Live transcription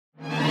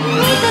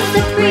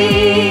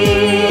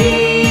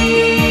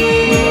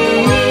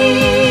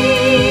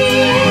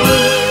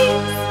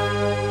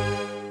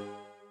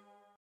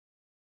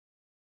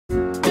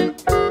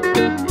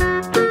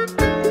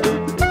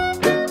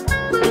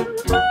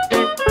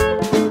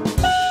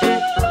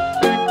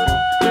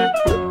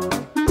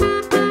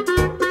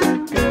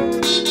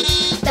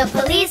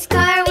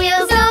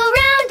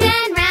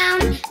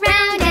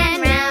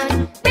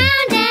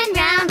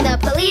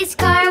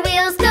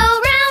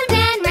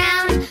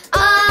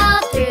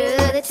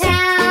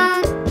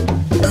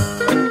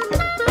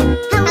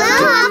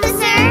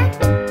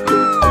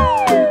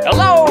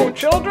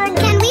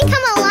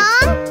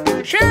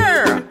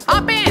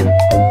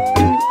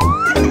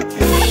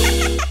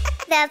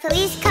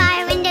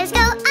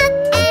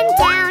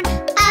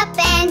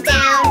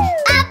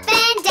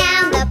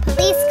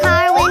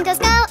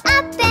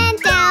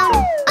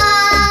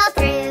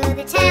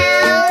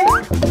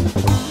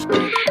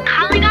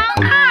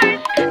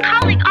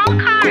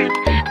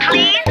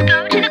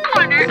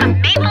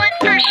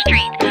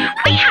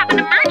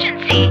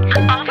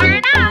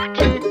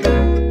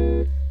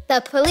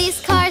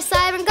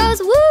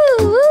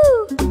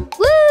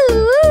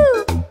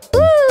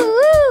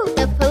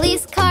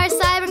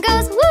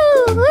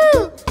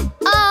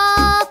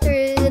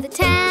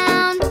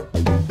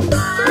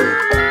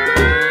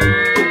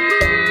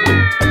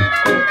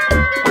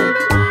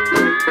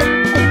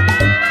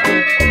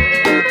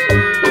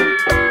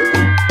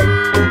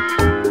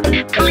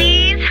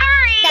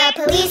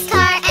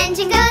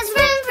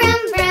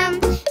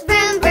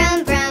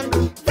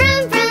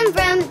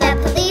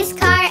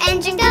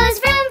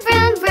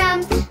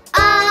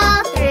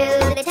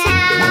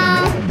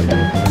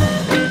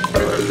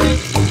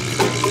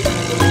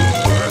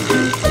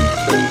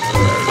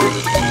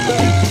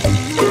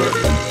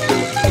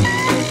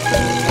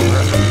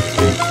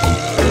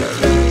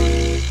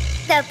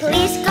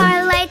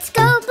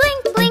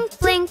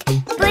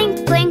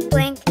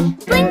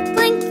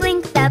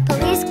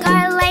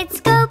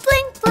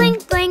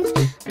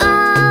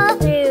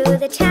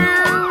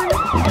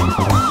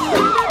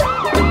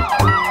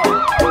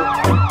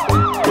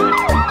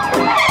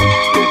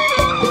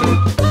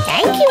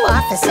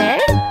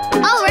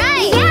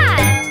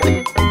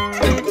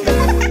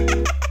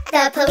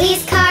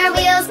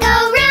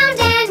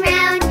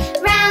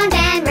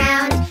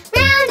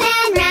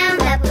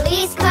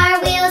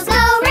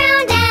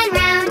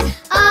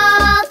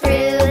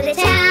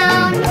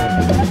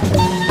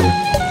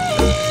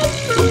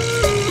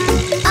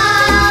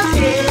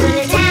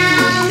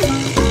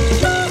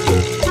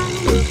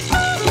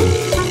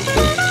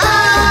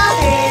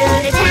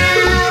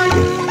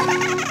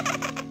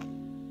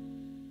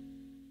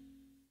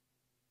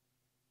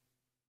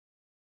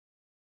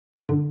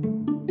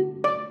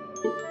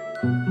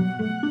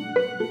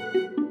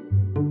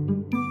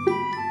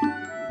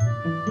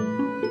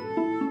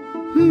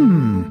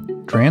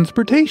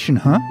Transportation,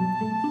 huh?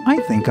 I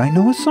think I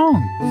know a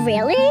song.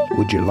 Really?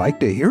 Would you like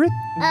to hear it?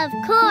 Of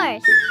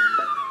course.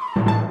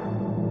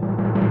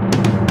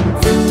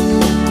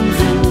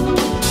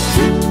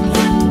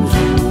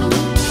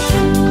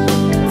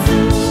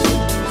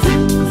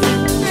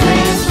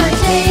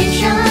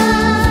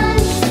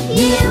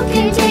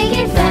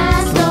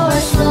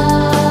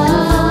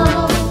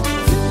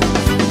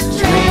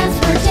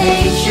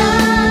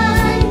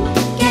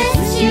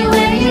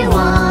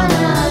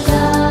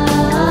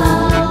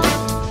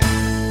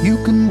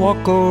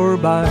 Walk or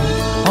bike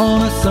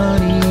on a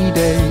sunny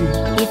day.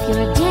 If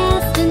your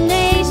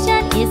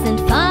destination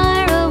isn't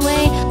far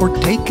away, or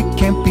take a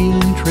camping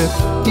trip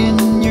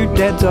in your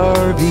dad's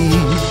RV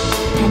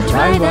and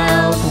drive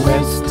out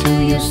west to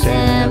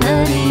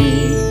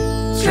Yosemite.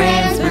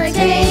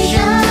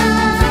 Transportation,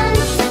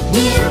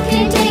 you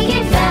can take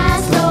it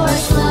fast or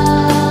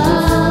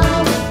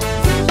slow.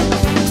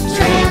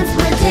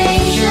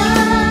 Transportation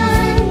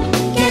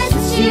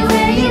gets you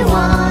where you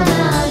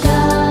wanna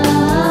go.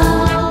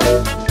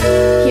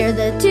 Hear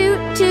the toot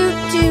toot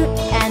toot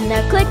and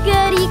the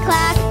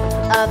clickety-clack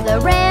of the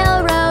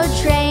railroad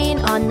train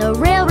on the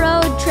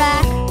railroad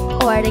track.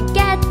 Or to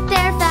get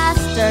there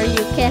faster,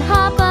 you can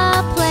hop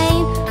a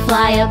plane,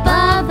 fly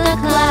above the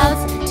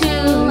clouds to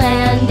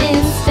land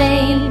in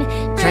Spain.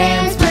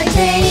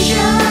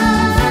 Transportation,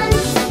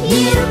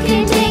 you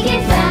can take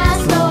it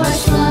fast or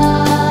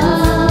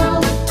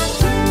slow.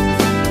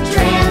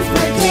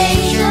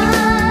 Transportation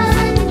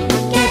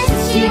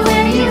gets you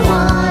where you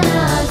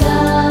wanna go.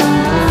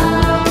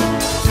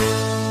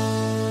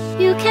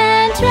 You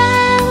can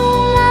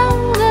travel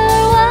over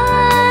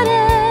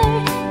water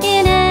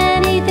in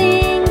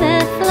anything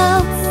that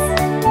floats,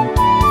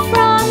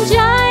 from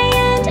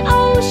giant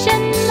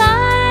ocean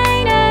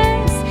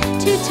liners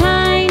to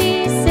tiny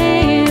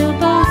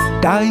sailboats.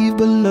 Dive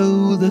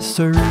below the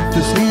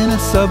surface in a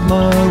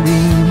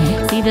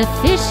submarine. See the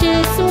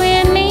fishes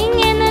swimming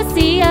in the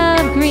sea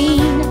of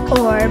green.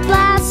 Or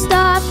blast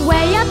off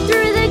way up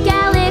through the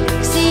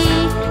galaxy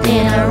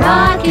in a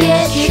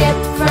rocket ship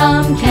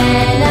from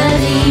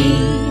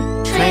Kennedy.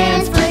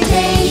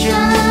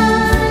 Transportation,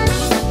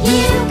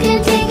 you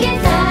can take it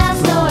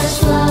fast or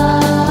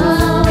slow.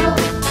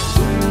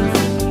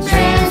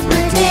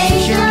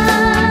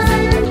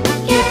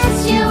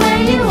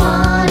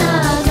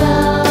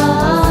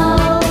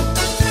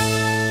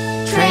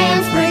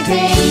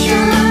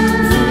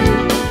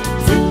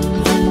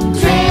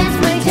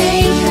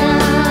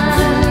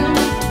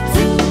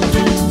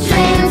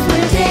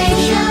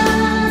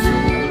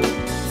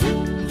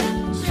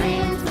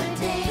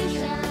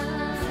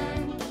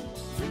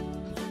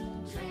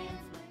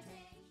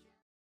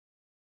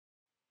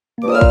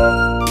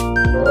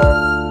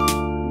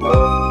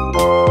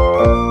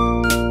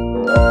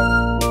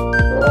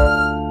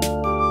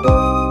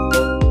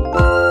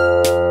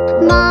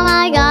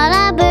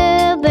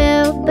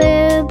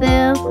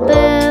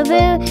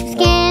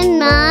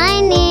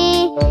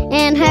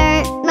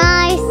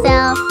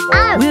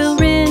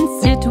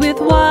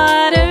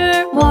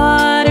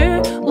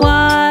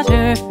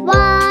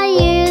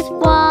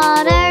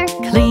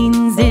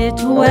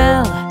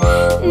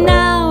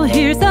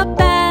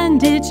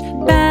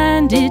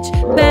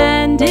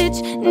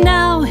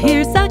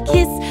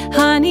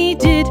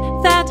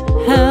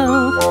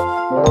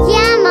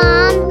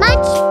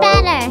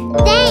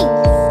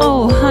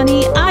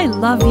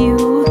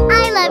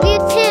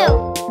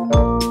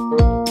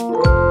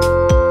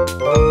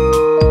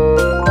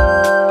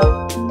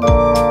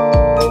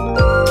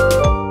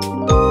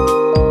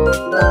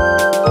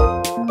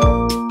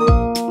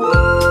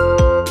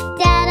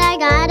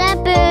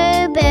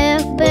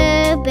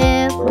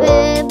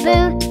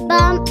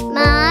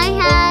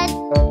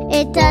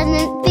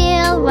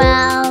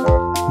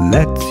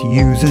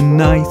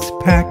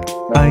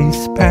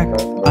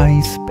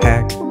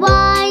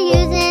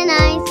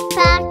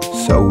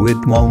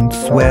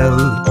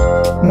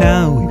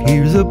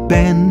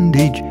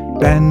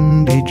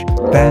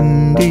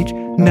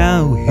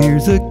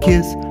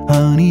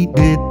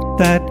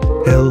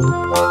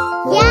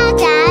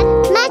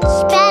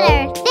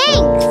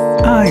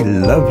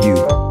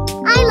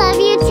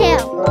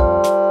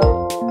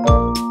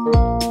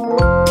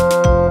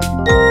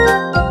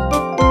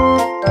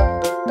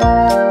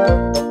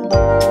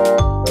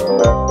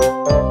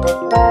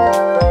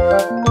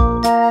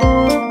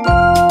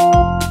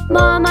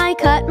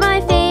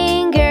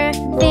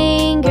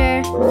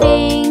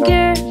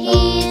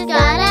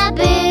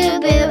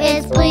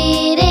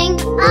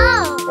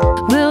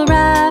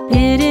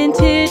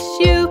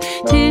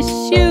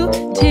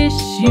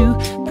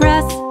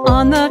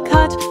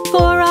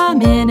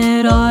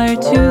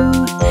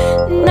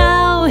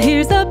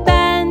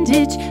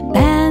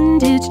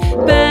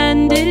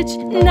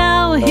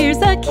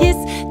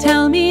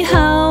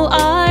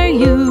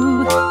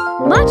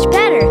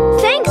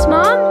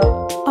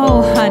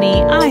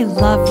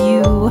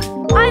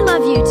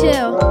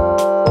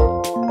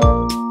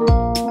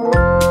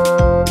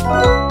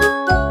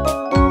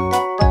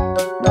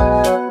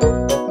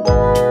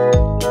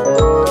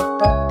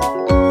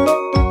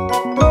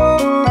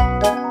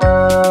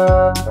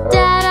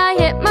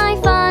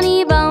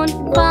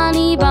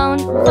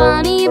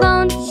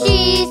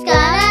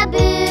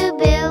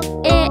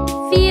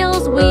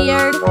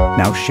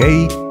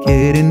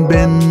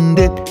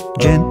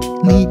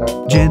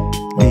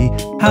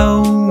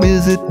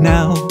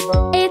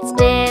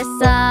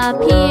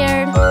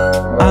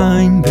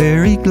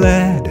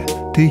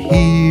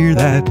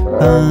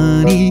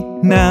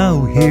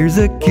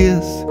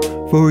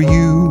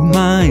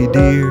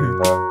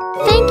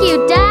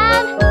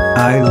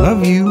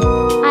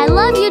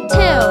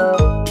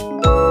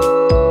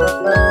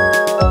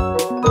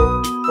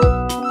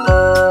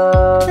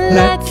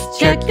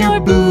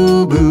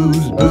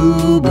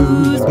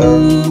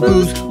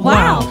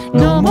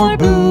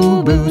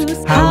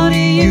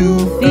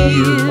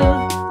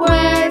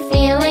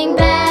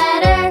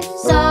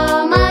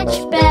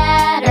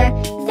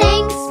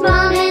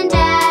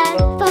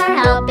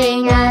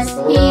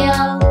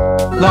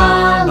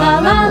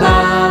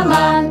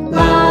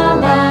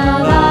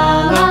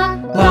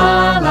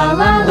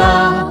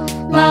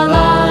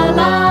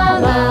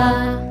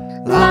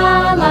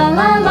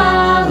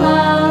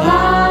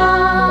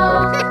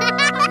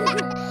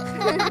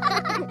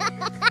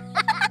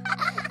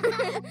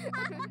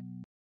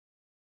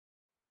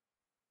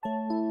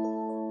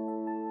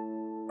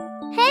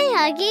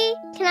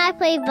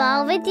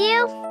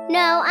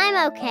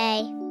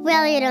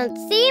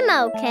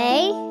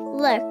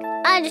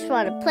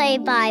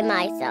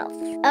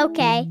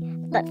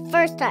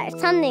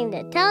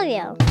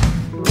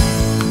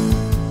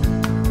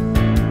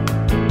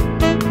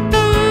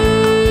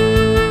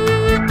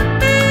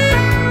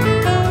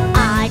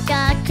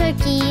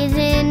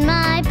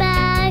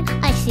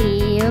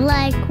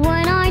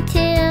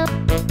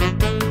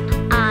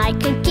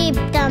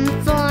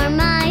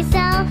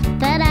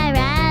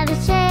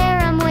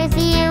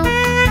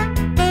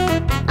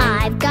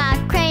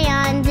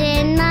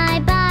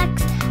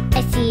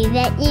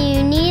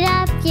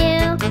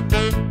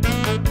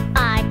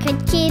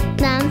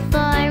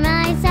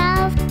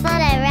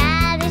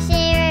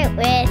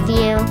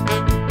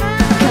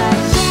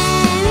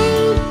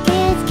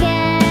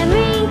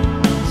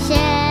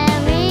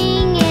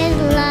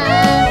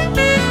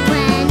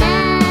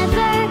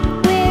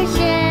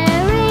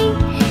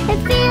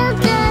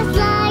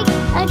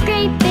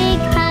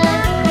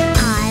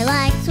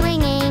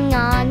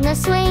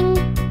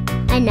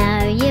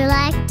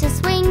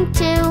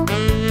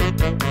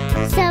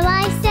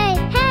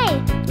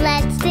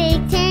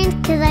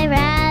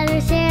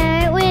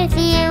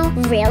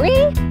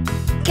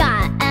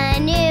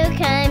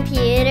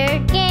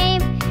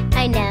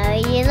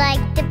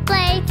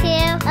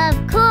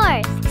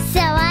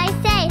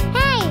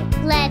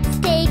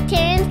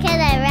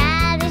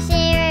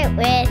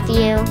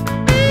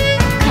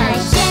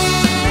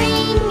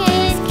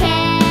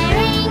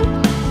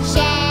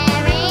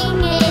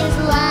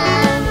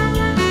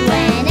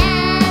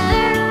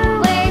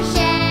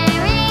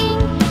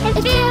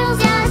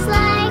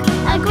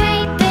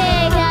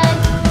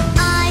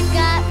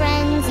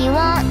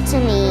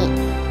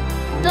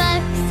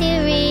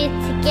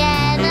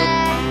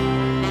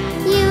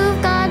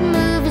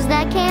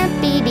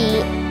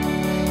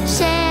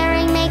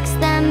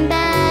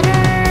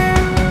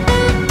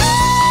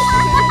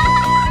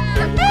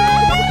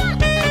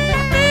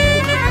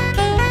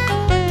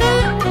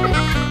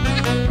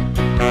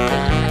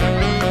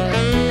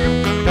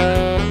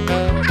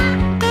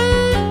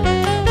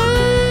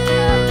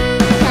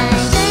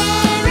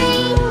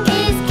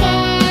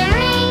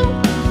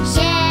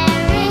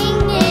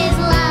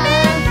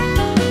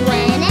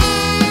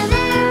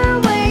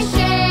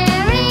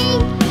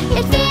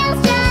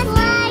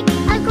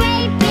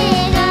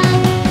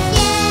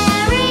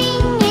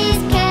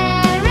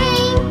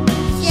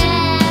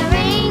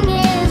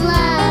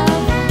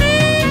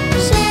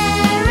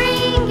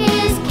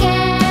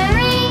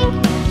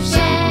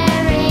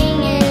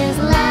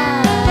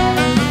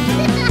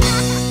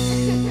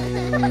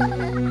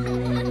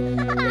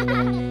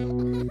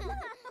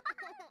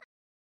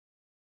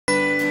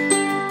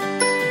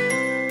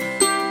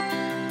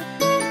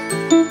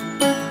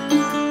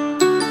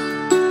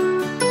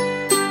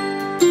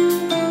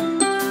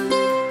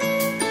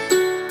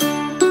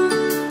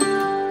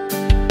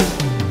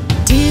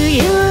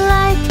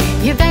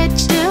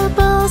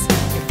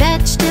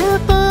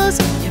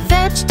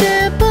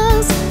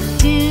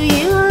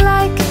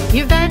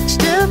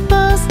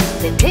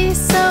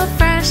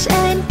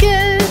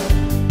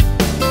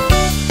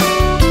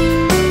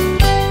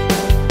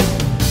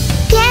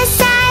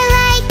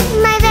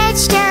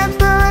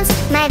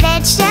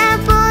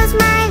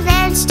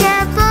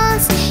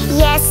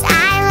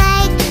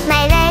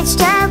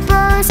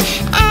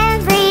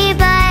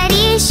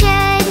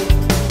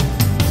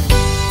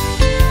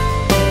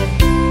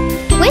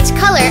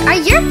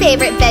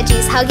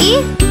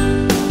 Huggy?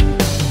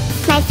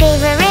 My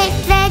favorite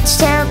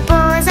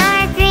vegetables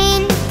are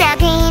green, the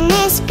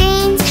greenest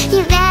greens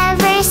you've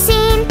ever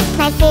seen.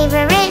 My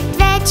favorite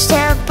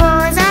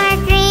vegetables are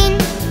green.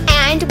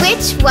 And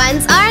which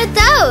ones are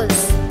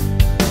those?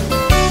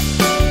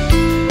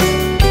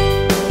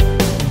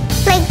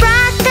 Like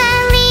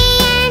broccoli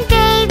and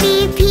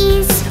baby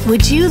peas.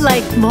 Would you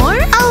like more?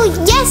 Oh,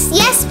 yes,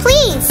 yes,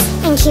 please.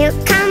 And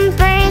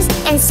cucumbers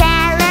and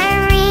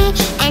celery.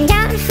 And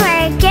don't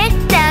forget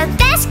the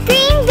best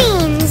green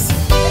beans.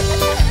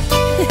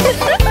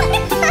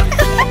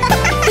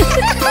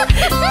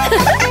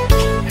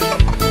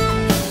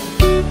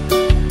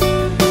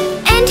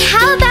 And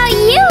how about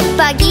you,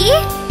 Buggy?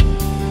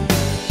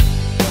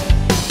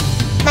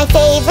 My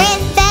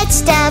favorite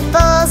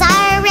vegetables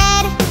are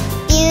red,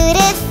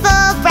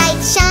 beautiful,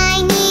 bright,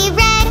 shiny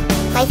red.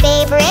 My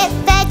favorite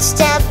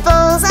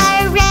vegetables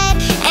are red.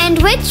 And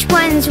which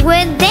ones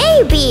would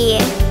they be?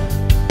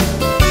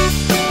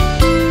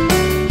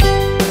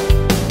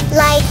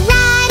 Like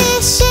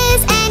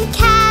radishes and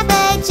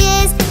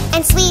cabbages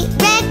and sweet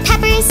red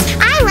peppers.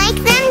 I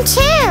like them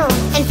too.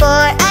 And for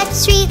a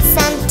treat,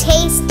 some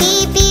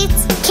tasty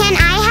beets. Can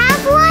I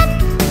have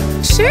one?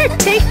 Sure,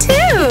 take 2.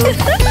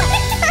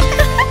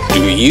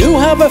 Do you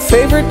have a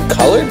favorite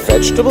colored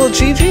vegetable,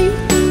 Gigi?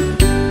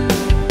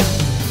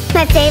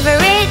 My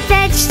favorite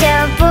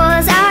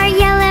vegetables are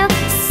yellow,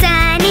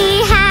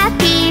 sunny,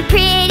 happy,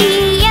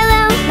 pretty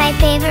yellow. My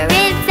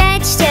favorite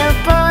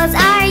vegetables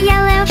are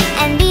yellow,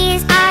 and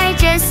these are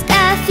just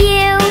a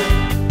few.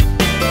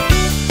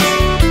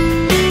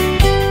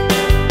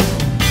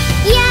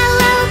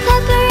 Yellow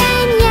pepper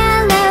and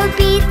yellow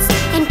beets,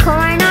 and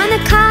corn on the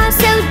cob,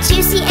 so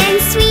juicy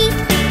and sweet.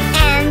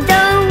 And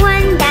the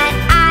one that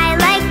I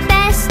like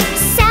best,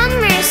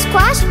 summer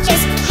squash,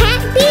 just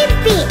can't be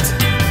beat.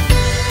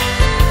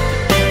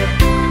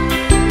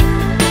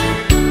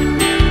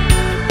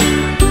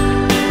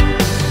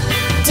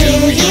 Do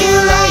you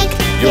like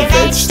your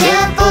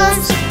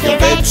vegetables? Your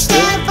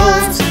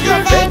vegetables,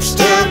 your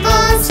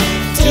vegetables.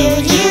 Do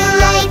you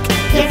like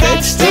your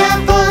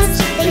vegetables?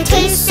 They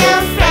taste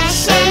so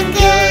fresh and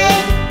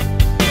good.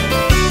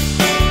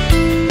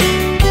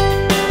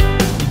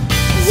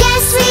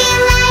 Yes, we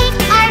like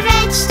our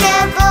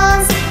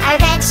vegetables. Our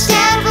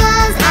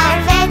vegetables, our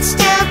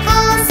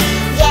vegetables.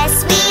 Yes,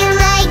 we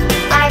like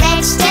our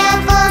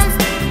vegetables.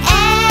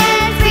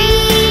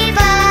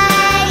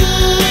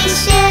 Everybody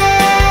should.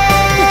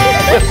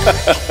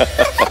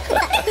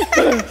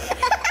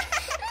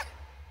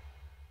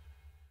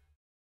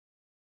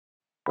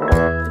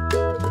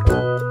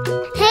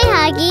 Hey,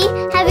 Huggy,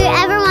 have you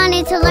ever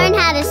wanted to learn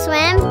how to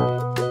swim?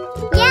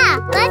 Yeah,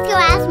 let's go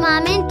ask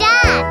Mom and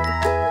Dad.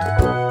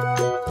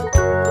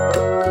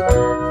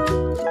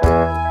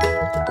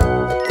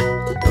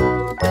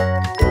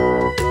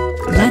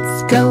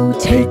 Let's go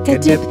take a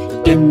dip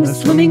in the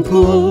swimming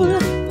pool.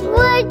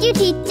 Would you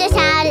teach us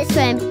how to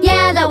swim?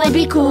 Yeah, that would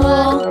be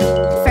cool.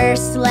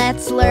 First,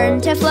 let's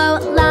learn to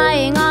float,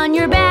 lying on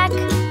your back.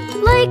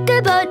 Like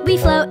a boat, we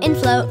float and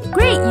float.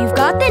 Great, you've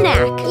got the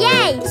knack.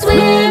 Yay!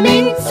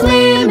 Swimming,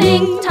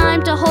 swimming,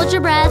 Time to hold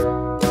your breath.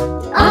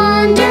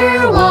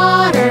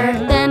 underwater.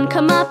 Then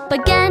come up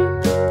again.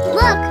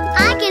 Look,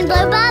 I can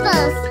blow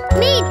bubbles.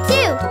 Me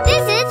too.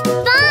 This is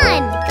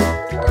fun.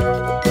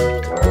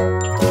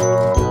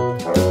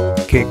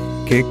 Kick,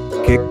 kick,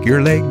 kick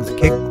your legs,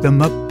 kick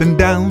them up and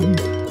down.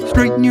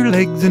 Straighten your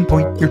legs and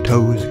point your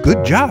toes.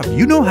 Good job,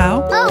 you know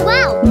how. Oh,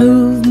 wow.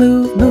 Move,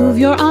 move, move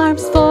your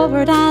arms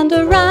forward and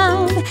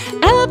around.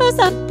 Elbows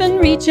up and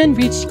reach and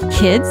reach.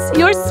 Kids,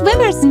 you're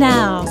swimmers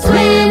now.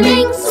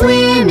 Swimming,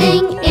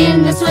 swimming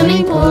in the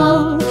swimming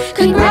pool.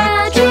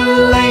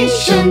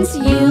 Congratulations,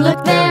 you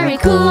look very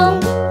cool.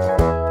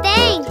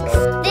 Thanks.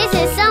 This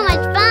is so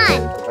much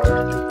fun.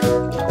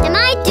 Am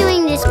I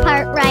doing this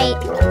part right?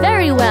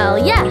 Very well,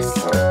 yes.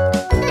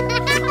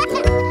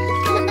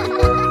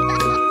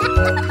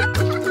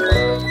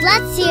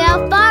 Let's see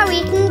how far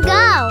we can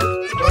go.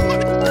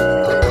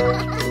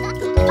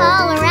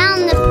 All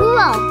around the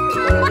pool.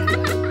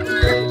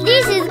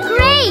 This is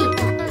great.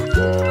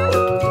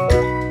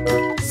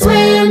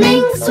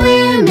 Swimming,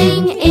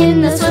 swimming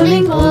in the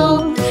swimming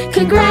pool.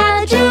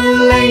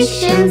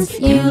 Congratulations,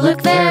 you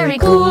look very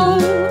cool.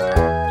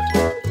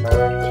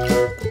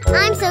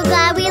 I'm so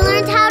glad we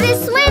learned how to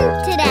swim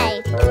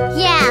today.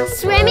 Yeah,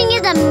 swimming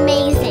is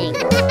amazing.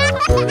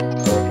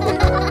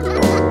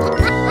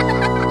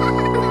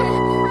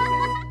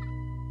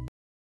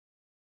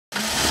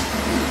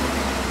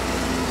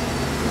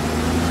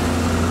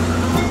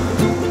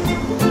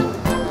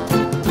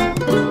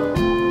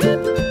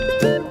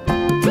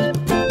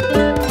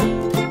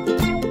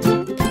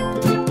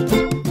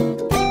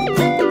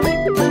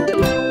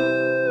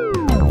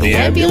 The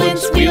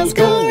ambulance wheels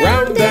go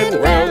round and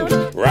round,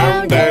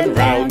 round and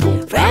round,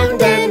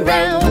 round and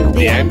round.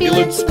 The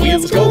ambulance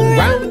wheels go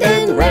round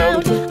and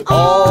round,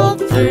 all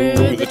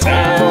through the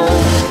town.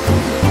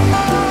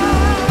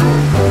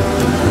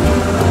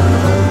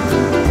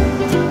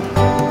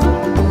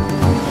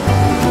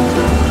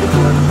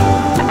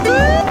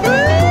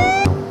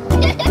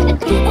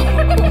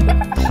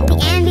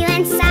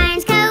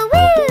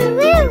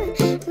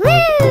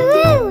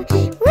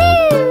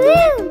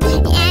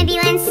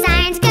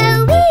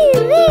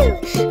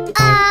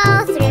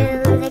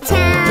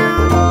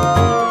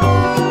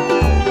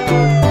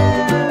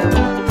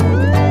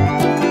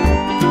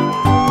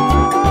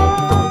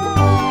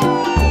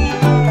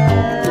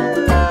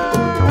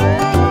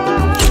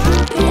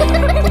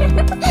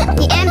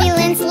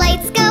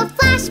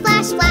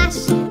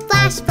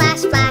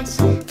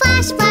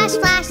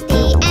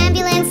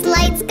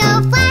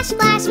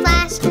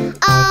 splash,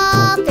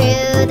 all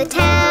through the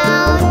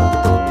town.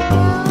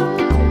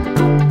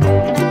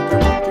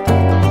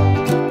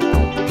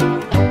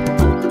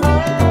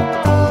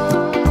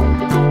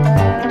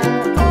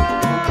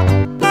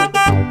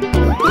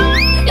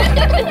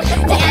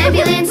 The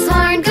ambulance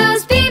horn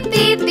goes beep,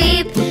 beep,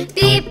 beep,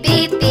 beep,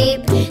 beep,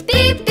 beep,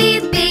 beep,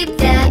 beep, beep.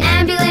 The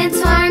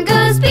ambulance horn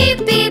goes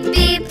beep, beep,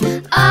 beep,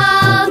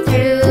 all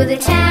through the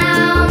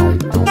town.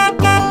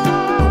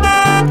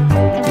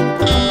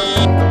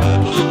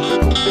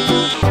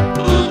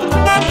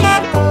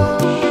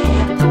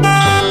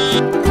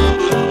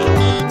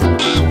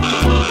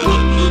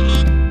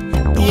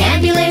 The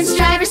ambulance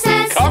driver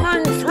says,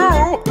 Coming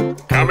through,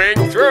 coming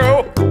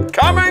through,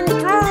 coming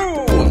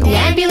through. the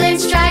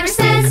ambulance driver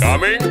says,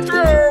 Coming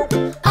through.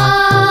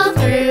 all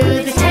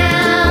through the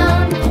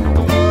town.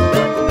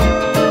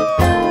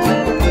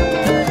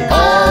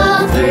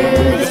 All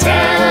through the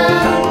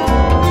town.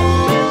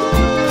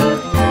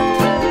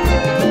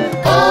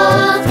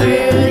 All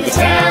through the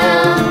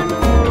town.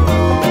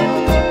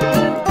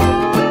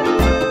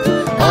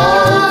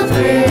 All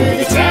through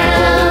the town.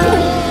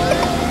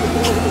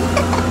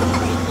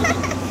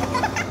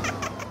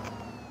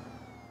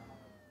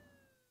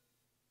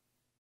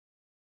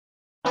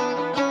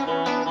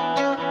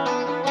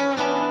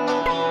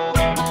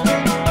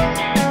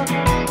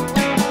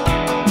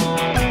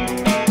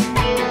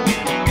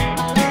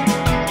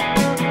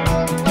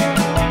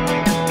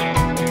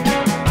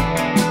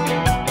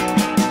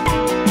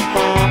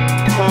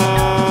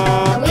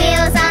 The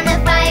wheels on the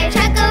fire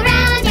truck go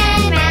round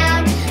and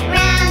round,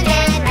 round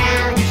and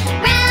round,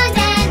 round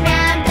and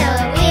round. The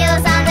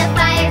wheels on the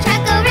fire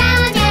truck go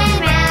round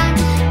and round,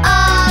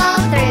 all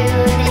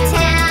through the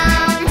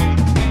town.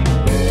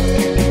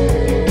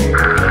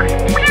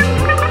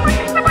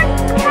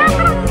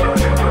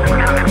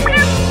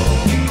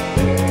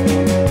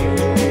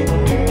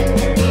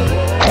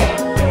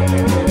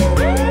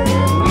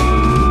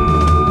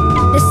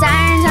 The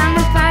sirens on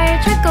the fire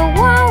truck go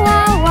wah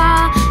wah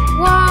wah,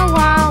 wah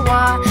wah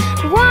wah,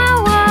 wah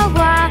wah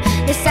wah.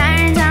 The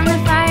sirens on the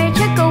fire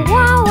truck go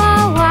wah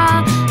wah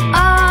wah,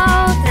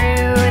 all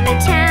through the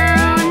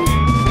town.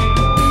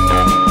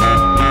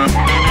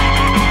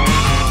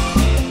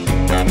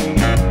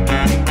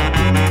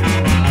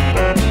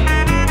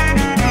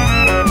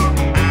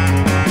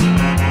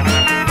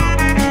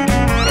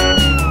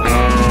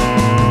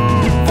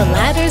 The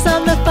ladders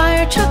on the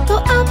fire truck go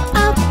up,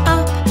 up,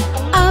 up,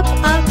 up,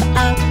 up,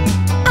 up,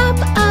 up,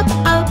 up,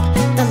 up.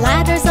 The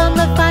ladders on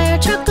the fire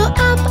truck go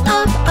up,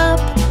 up, up,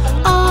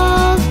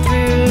 all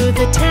through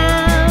the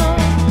town.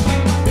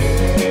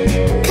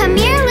 Come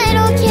here,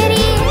 little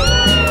kitty.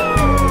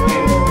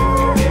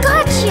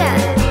 Gotcha.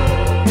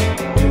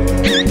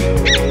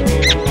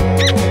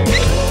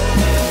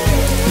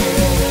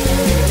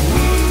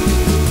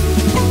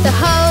 The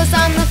hose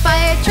on the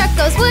fire truck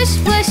goes whoosh,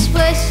 whoosh,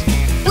 whoosh,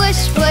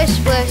 whoosh, whoosh,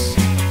 whoosh,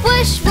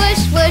 whoosh,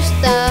 whoosh, whoosh.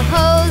 The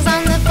hose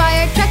on the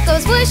fire truck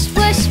goes whoosh,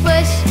 whoosh,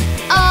 whoosh,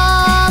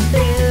 all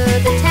through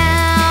the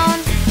town.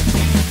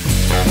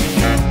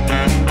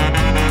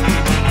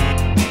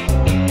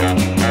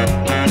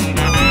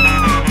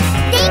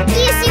 Thank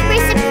you, Super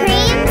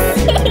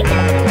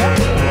Supremes.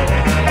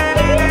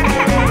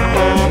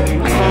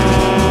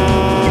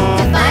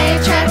 The fire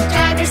truck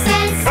driver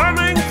says,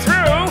 Coming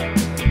through,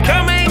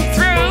 coming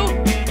through,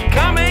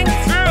 coming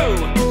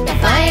through. the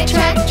fire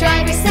truck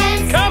driver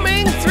says,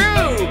 Coming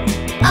through.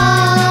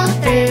 all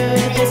through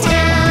the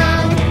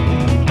town.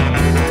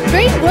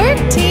 Great work,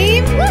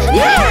 team!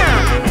 Yeah!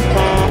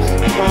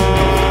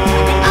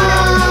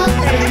 All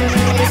through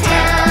the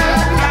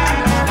town.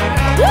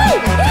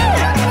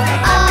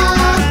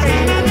 All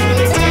through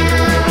the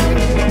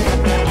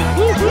town.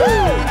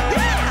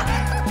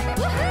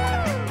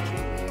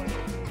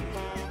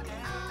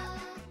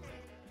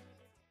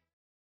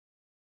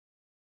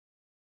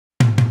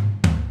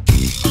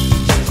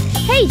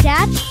 Hey,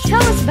 Dad,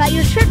 tell us about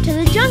your trip to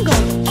the jungle.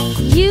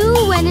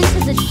 You went into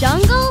the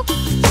jungle?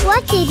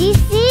 What did you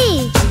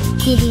see?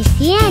 Did you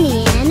see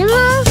any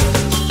animals?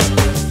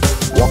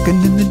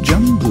 Walking in the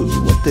jungle,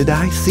 what did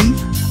I see?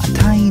 A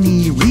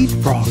tiny reed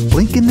frog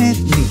blinking at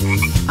me.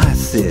 I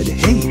said,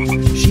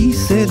 hey, she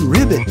said,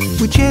 ribbit.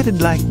 We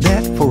chatted like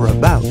that for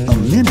about a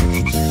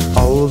minute.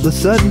 All of a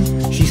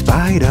sudden, she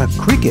spied a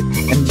cricket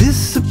and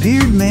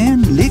disappeared,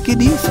 man,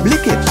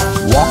 lickety-splicket.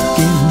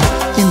 Walking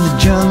in the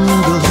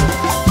jungle,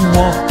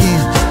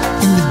 walking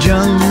in the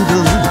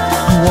jungle,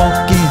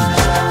 walking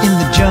in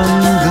the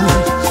jungle.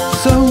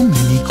 So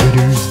many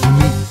critters to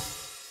meet.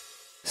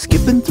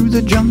 Skipping through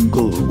the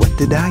jungle, what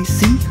did I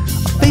see?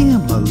 A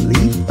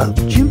family of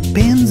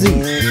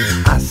chimpanzees.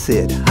 I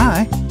said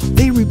hi,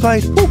 they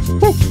replied whoop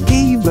whoop.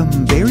 Gave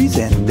them berries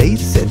and they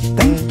said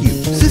thank you.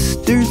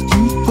 Sisters,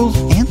 uncles,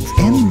 aunts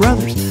and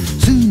brothers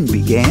soon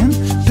began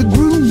to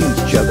groom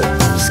each other.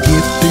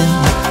 Skipping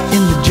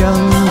in the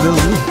jungle,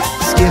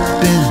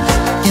 skipping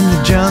in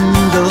the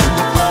jungle,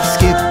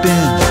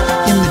 skipping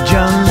in the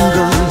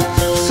jungle.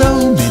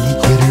 So many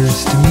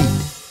critters to meet.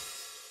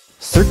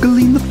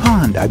 Circling the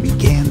pond, I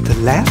began to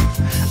laugh.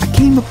 I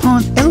came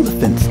upon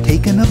elephants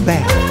taking a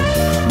bath.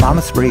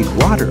 Mama sprayed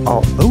water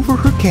all over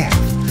her calf.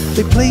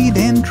 They played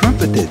and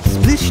trumpeted,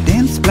 splished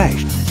and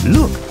splashed.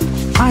 Look,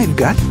 I've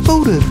got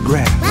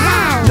photographs.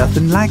 Wow!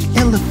 Nothing like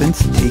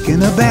elephants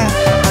taking a bath.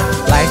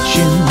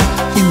 Splashing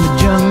in the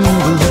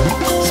jungle,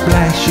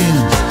 splashing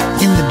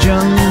in the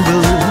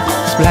jungle,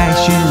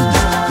 splashing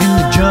in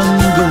the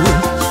jungle.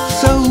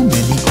 So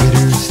many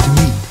critters to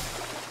meet.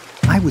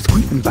 I was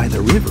creeping by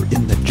the river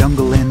in the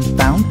jungle and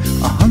found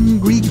a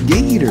hungry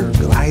gator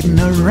gliding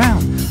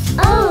around.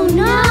 Oh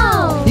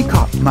no! He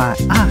caught my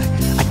eye.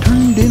 I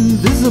turned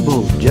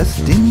invisible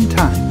just in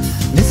time.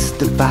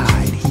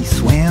 Mystified, he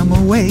swam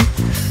away,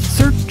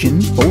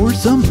 searching for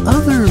some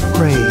other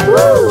prey.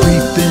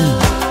 Creeping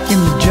in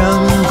the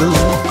jungle,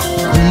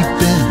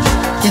 creeping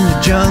in the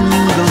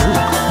jungle,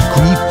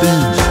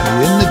 creeping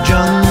in the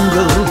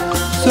jungle.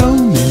 So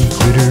many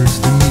critters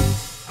to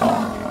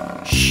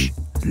meet. Shh!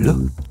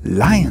 Look,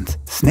 lions,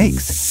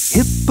 snakes,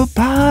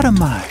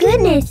 hippopotami.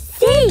 Goodness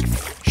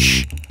sakes!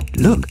 Shh!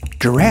 Look,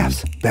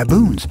 giraffes,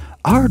 baboons,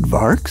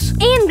 aardvarks.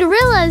 And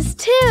gorillas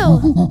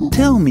too!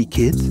 Tell me,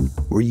 kids,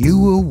 were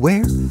you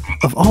aware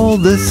of all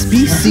the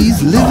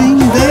species living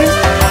there?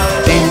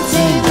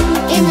 Dancing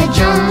in the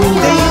jungle,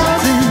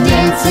 Dancing,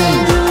 dancing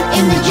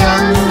in the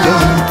jungle,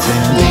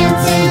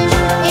 dancing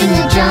in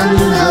the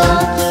jungle.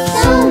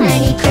 So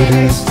many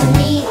critters to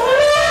meet.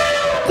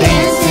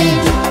 Dancing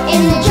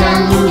in the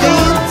jungle,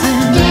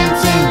 dancing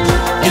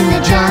in the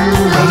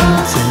jungle,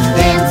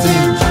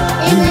 dancing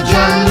in the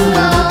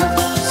jungle.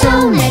 So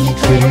many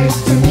critters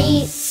to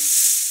meet.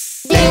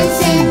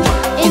 Dancing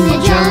in the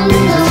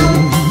jungle,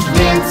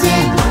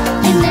 dancing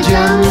in the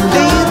jungle,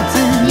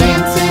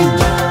 dancing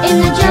in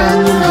the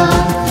jungle.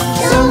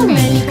 So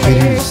many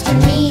critters to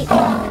meet.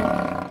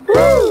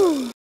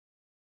 Woo!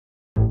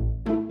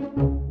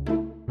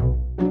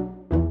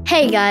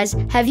 Hey guys,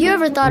 have you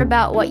ever thought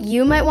about what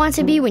you might want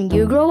to be when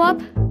you grow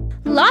up?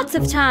 Lots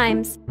of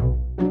times.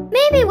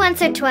 Maybe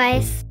once or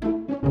twice.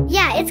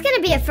 Yeah, it's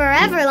gonna be a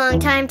forever long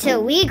time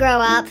till we grow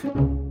up.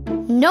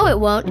 No, it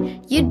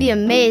won't. You'd be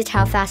amazed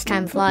how fast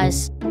time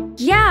flies.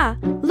 Yeah,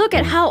 look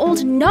at how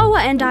old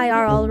Noah and I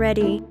are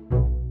already.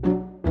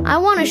 I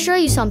want to show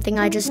you something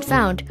I just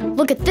found.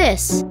 Look at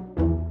this.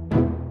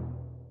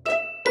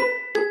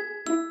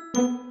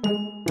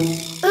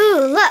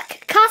 Ooh,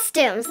 look,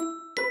 costumes.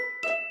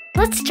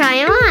 Let's try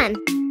them on.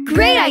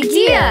 Great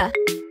idea!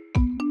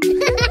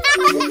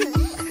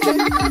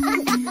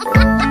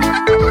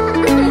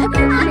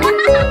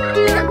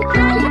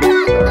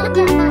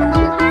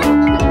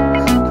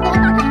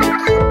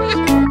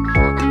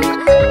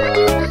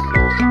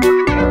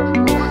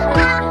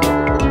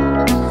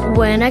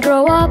 When I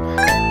grow up,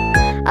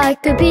 I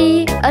could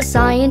be a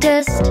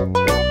scientist,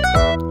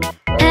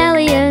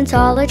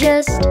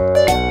 paleontologist,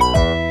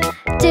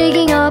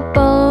 digging up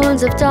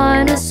bones of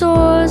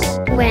dinosaurs.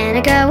 When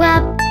I grow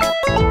up,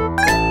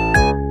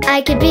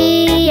 I could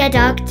be a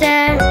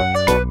doctor,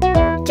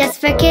 just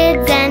for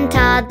kids and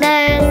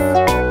toddlers.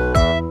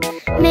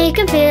 Make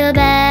them feel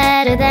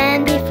better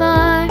than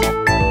before.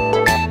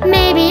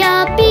 Maybe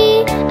I'll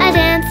be a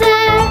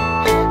dancer,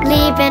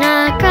 leaping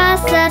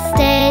across the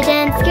stage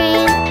and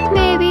screen.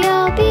 Maybe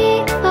I'll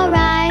be a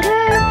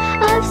writer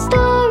of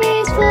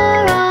stories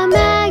for a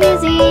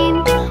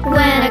magazine.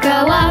 When I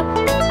grow up,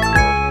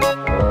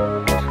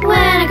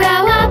 when I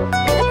grow up.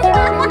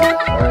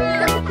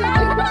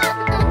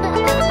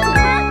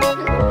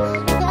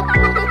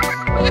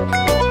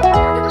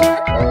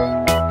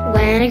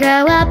 When I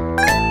grow up,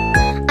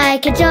 I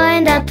could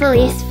join the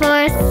police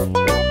force,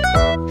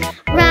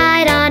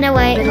 ride on a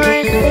white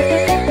horse.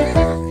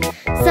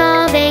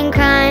 Solving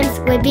crimes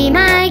would be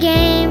my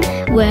game.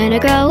 When I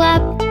grow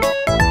up,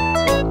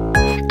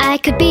 I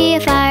could be a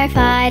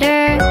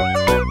firefighter,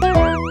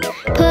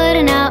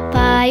 putting out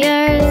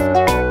fires,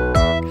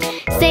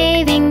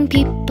 saving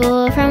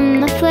people from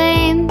the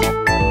flames.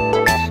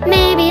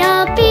 Maybe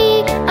I'll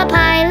be a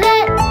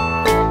pilot,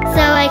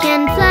 so I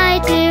can fly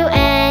to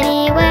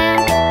anywhere.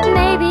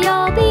 Maybe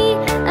I'll be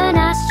an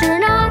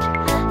astronaut,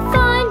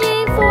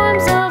 finding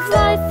forms of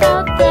life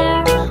out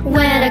there.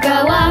 When I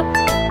grow up,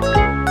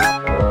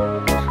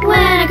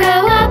 when I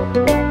grow up.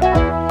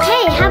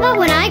 Hey, how about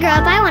when I grow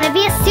up, I want to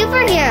be a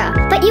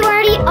superhero. But you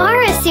already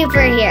are a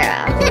superhero.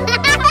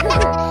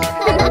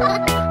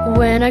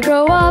 When I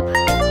grow up,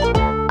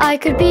 I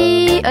could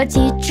be a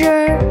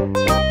teacher.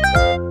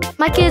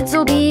 My kids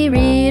will be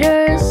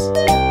readers,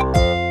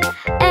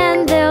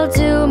 and they'll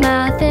do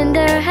math in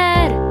their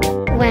head.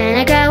 When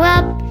I grow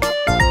up,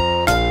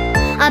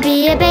 I'll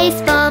be a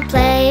baseball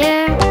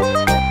player,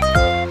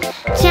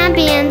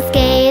 champion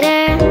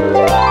skater,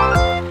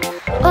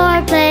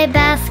 or play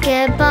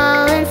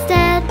basketball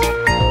instead.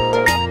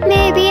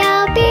 Maybe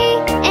I'll be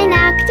an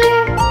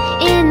actor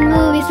in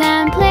movies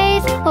and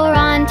plays or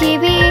on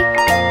TV.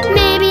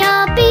 Maybe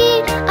I'll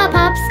be a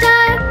pop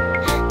star.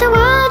 The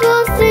world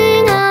will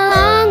sing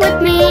along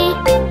with me.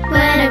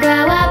 When I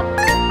grow up,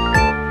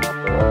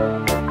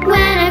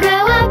 when I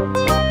grow up.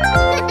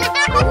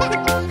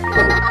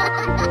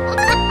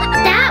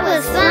 That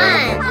was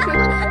fun.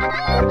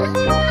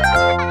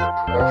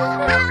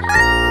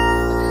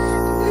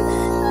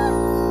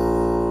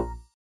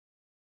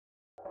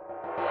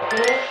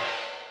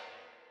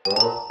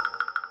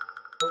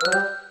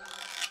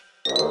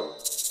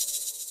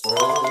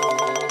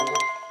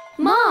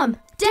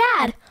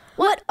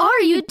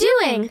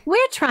 doing?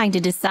 We're trying to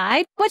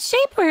decide what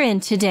shape we're in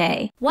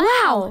today.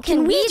 Wow,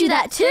 can we do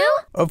that too?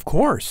 Of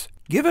course.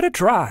 Give it a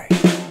try.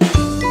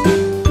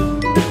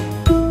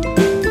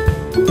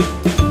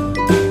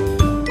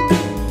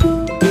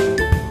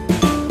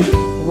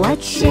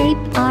 What shape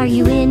are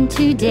you in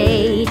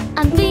today?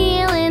 I'm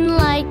feeling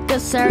like a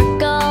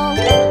circle.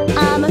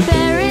 I'm a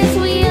Ferris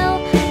wheel,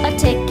 a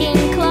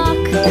ticking clock.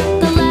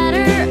 The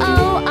letter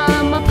O,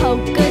 I'm a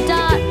polka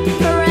dot.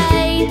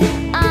 Hooray,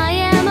 I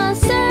am a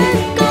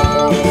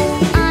circle.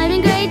 I'm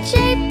in great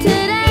shape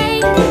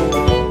today.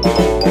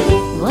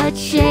 What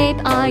shape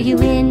are you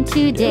in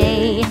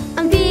today?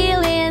 I'm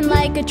feeling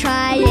like a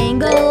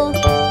triangle.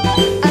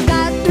 I've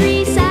got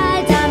 3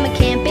 sides, I'm a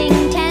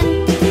camping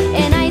tent.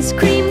 An ice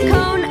cream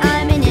cone,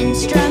 I'm an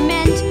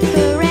instrument.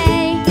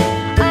 Hooray,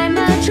 I'm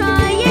a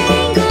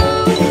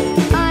triangle.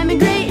 I'm in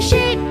great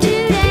shape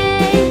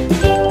today.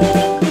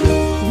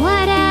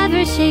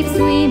 Whatever shapes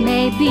we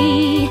may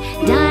be,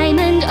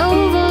 diamond,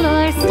 oval,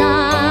 or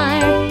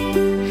star,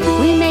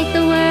 we make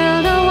the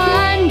world a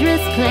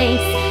wondrous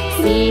place.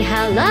 See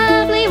how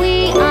lovely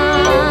we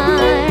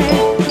are.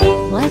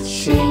 What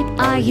shape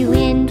are you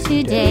in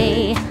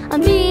today?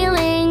 I'm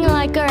feeling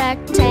like a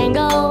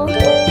rectangle.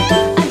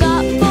 I've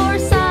got 4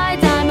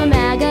 sides, I'm a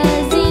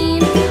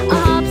magazine. A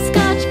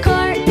hopscotch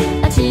cart,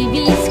 a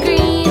TV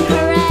screen.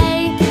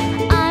 Hooray,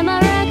 I'm a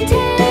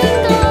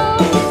rectangle.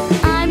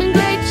 I'm in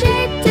great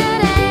shape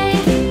today.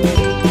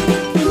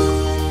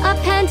 A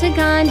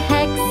pentagon,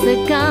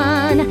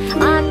 hexagon,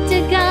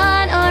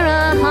 octagon, or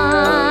a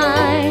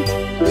heart.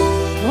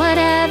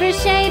 Whatever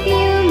shape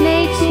you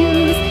may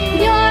choose,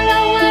 you're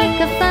a work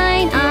of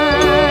fine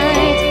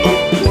art.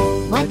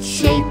 What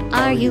shape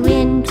are you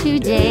in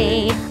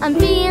today? I'm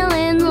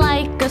feeling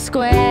like a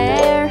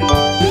square.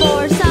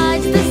 4